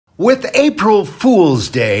With April Fool's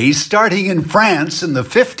Day starting in France in the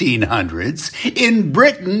 1500s, in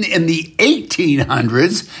Britain in the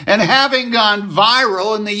 1800s, and having gone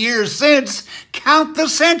viral in the years since, count the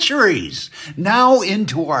centuries. Now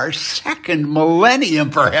into our second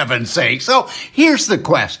millennium, for heaven's sake. So here's the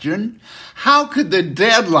question. How could the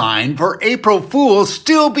deadline for April Fool's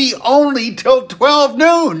still be only till 12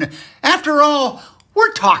 noon? After all,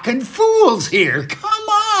 we're talking fools here. Come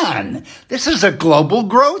on. This is a global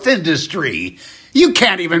growth industry. You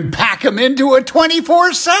can't even pack them into a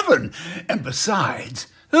 24/7. And besides,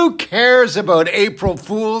 who cares about April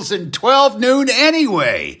Fools and 12 noon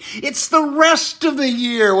anyway? It's the rest of the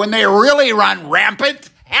year when they really run rampant.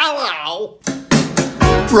 Hello.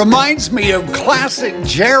 Reminds me of classic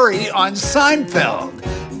Jerry on Seinfeld.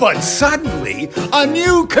 But suddenly, a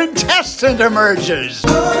new contestant emerges.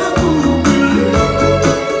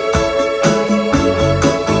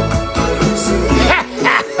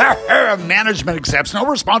 Management accepts no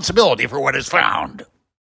responsibility for what is found.